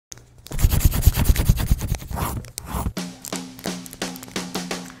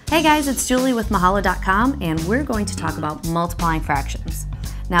Hey guys, it's Julie with Mahalo.com, and we're going to talk about multiplying fractions.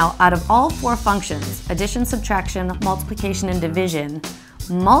 Now, out of all four functions, addition, subtraction, multiplication, and division,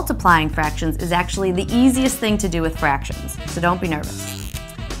 multiplying fractions is actually the easiest thing to do with fractions, so don't be nervous.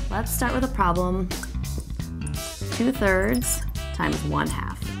 Let's start with a problem, 2/3 times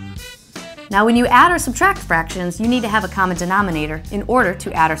 1/2. Now, when you add or subtract fractions, you need to have a common denominator in order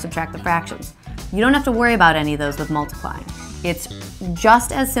to add or subtract the fractions. You don't have to worry about any of those with multiplying. It's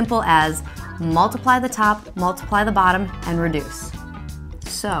just as simple as multiply the top, multiply the bottom, and reduce.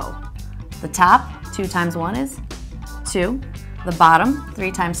 So, the top, 2 times 1 is 2. The bottom,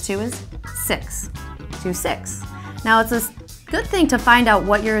 3 times 2 is 6. 2, 6. Now, it's a good thing to find out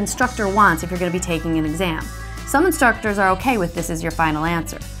what your instructor wants if you're going to be taking an exam. Some instructors are okay with this as your final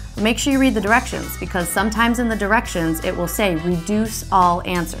answer. But make sure you read the directions, because sometimes in the directions it will say reduce all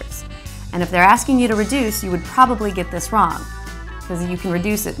answers. And if they're asking you to reduce, you would probably get this wrong, because you can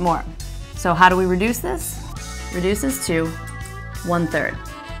reduce it more. So how do we reduce this? Reduces to 1/3.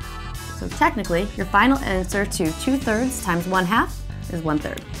 So technically, your final answer to 2/3 times 1/2 is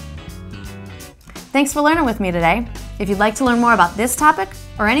 1/3. Thanks for learning with me today. If you'd like to learn more about this topic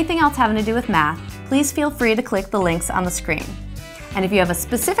or anything else having to do with math, please feel free to click the links on the screen. And if you have a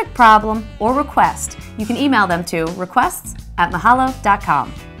specific problem or request, you can email them to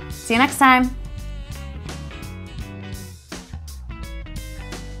requests@mahalo.com. See you next time.